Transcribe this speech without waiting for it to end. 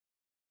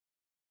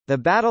The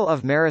Battle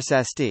of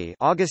Mărășești,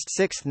 August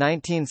 6,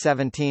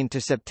 1917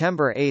 to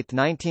September 8,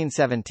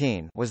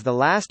 1917, was the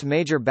last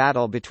major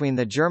battle between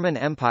the German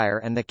Empire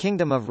and the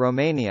Kingdom of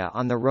Romania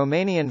on the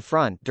Romanian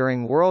front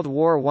during World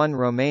War I.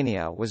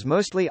 Romania was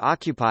mostly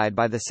occupied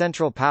by the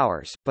Central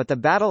Powers, but the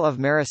Battle of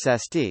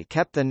Mărășești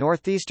kept the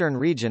northeastern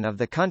region of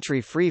the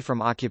country free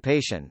from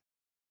occupation.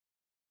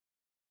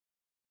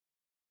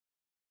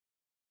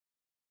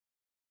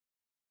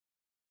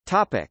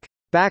 Topic: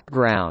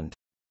 Background.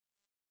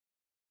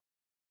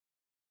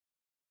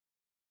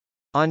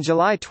 On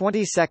July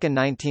 22,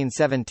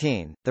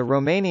 1917, the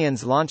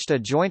Romanians launched a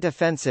joint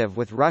offensive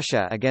with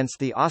Russia against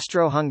the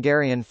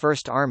Austro-Hungarian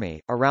First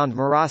Army, around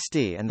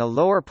Mărășești and the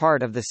lower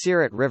part of the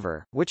Siret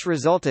River, which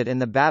resulted in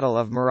the Battle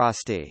of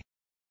Mărășești.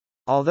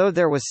 Although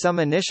there was some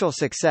initial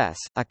success,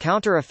 a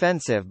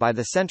counter-offensive by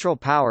the Central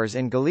Powers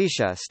in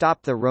Galicia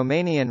stopped the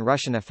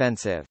Romanian-Russian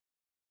offensive.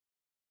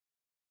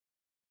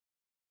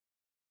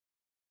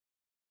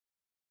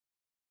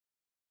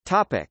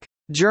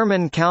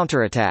 German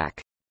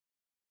counterattack.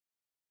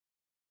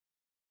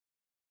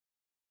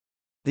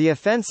 The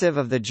offensive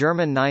of the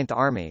German Ninth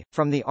Army,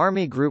 from the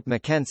Army Group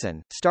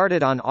Mackensen,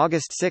 started on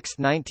August 6,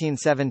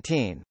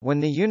 1917, when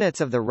the units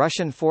of the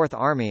Russian Fourth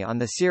Army on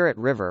the Siret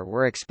River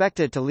were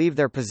expected to leave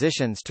their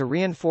positions to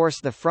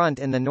reinforce the front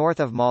in the north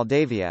of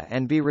Moldavia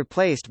and be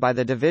replaced by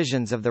the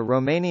divisions of the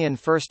Romanian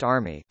First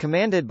Army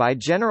commanded by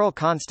General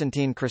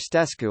Constantine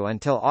Cristescu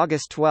until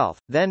August 12,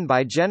 then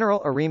by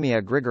General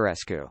Aremia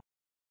Grigorescu.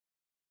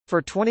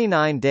 For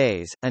 29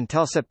 days,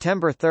 until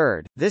September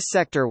 3, this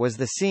sector was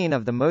the scene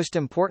of the most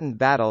important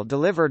battle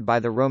delivered by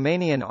the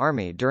Romanian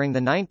army during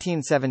the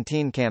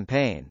 1917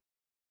 campaign.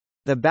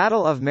 The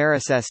Battle of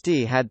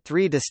Mărășești had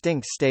three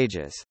distinct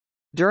stages.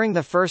 During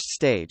the first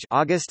stage,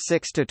 August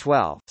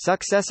 6–12,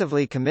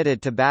 successively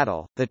committed to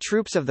battle, the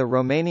troops of the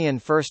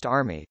Romanian First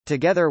Army,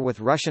 together with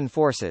Russian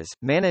forces,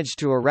 managed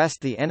to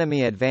arrest the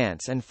enemy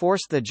advance and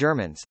forced the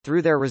Germans,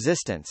 through their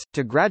resistance,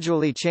 to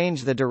gradually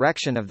change the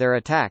direction of their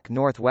attack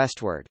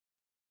northwestward.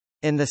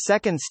 In the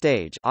second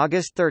stage,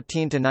 August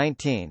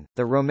 13–19,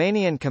 the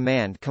Romanian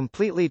command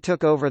completely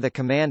took over the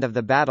command of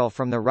the battle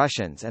from the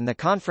Russians and the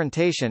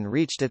confrontation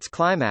reached its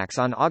climax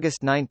on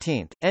August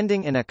 19,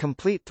 ending in a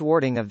complete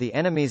thwarting of the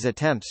enemy's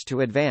attempts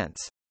to advance.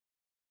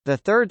 The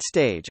third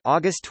stage,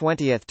 August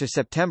 20 to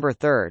September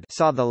 3,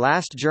 saw the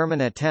last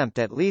German attempt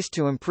at least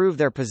to improve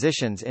their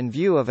positions in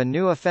view of a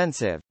new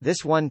offensive,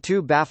 this one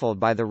too baffled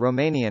by the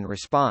Romanian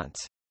response.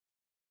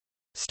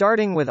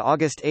 Starting with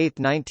August 8,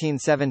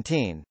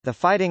 1917, the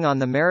fighting on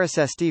the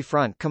Mărășești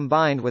front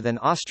combined with an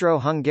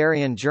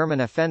Austro-Hungarian German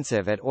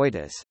offensive at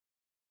Oitis.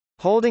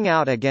 Holding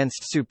out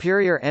against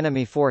superior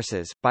enemy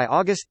forces, by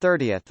August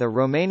 30 the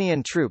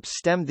Romanian troops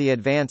stemmed the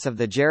advance of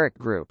the Gerac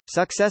Group,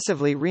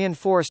 successively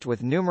reinforced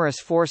with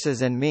numerous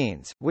forces and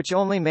means, which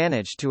only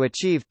managed to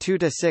achieve 2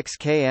 to 6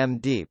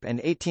 km deep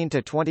and 18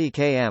 to 20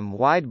 km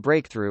wide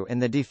breakthrough in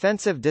the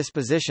defensive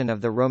disposition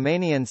of the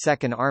Romanian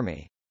Second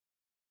Army.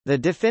 The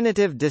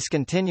definitive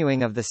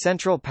discontinuing of the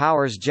Central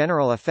Powers'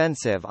 general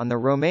offensive on the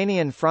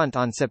Romanian front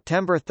on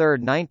September 3,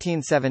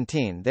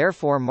 1917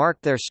 therefore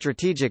marked their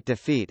strategic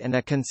defeat and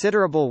a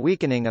considerable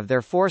weakening of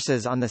their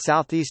forces on the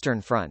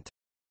southeastern front.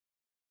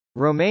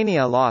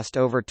 Romania lost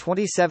over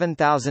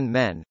 27,000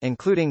 men,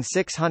 including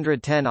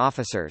 610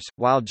 officers,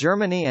 while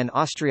Germany and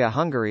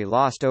Austria-Hungary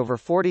lost over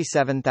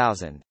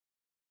 47,000.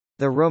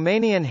 The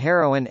Romanian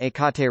heroine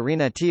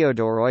Ekaterina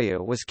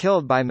Teodoroiu was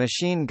killed by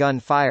machine gun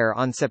fire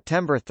on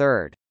September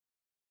 3.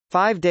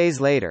 5 days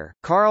later,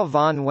 Karl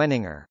von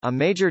Wenninger, a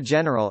major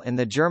general in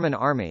the German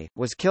army,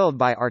 was killed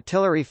by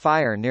artillery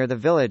fire near the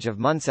village of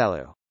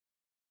Muncelu.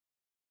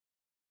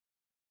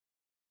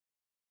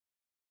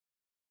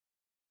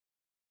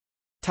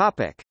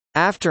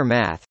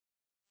 Aftermath.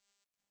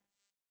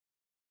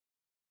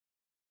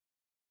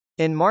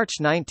 In March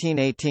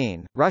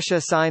 1918, Russia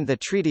signed the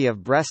Treaty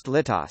of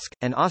Brest-Litovsk,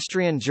 and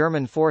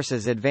Austrian-German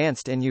forces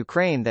advanced in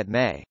Ukraine that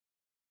May.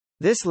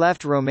 This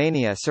left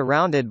Romania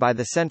surrounded by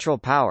the Central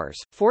Powers,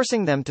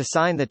 forcing them to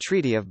sign the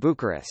Treaty of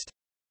Bucharest.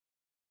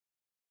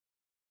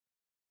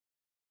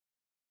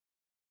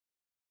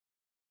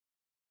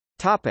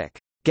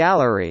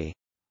 Gallery.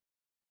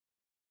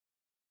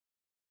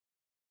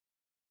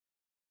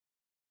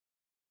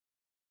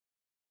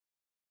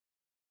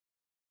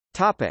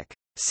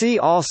 See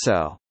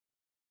also: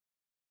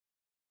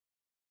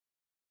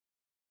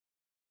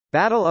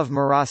 Battle of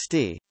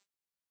Mărășești,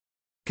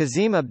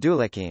 Kazim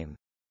Abdulhakim,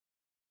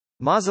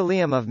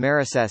 Mausoleum of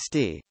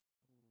Mărășești,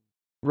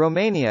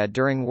 Romania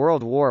during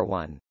World War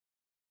I.